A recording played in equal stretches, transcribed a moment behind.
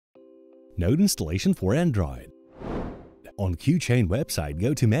Node installation for Android. On Qchain website,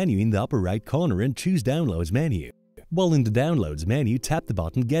 go to Menu in the upper right corner and choose Downloads menu. While in the Downloads menu, tap the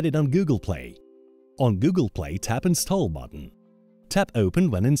button Get it on Google Play. On Google Play, tap Install button. Tap Open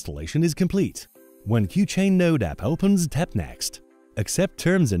when installation is complete. When Qchain Node app opens, tap Next. Accept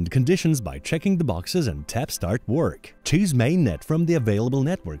terms and conditions by checking the boxes and tap Start Work. Choose Mainnet from the available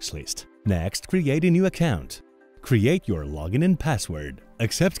networks list. Next, create a new account. Create your login and password.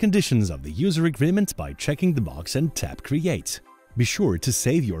 Accept conditions of the user agreement by checking the box and tap Create. Be sure to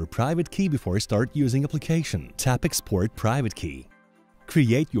save your private key before start using application. Tap Export Private Key.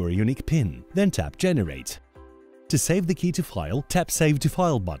 Create your unique PIN, then tap Generate. To save the key to file, tap Save to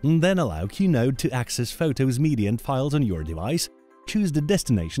File button, then allow Qchain Node to access photos, media and files on your device. Choose the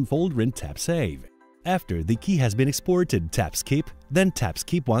destination folder and tap Save. After the key has been exported, tap Skip, then tap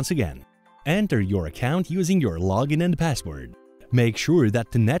Skip once again. Enter your account using your login and password. Make sure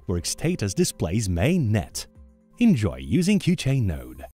that the network status displays Mainnet. Enjoy using Qchain Node.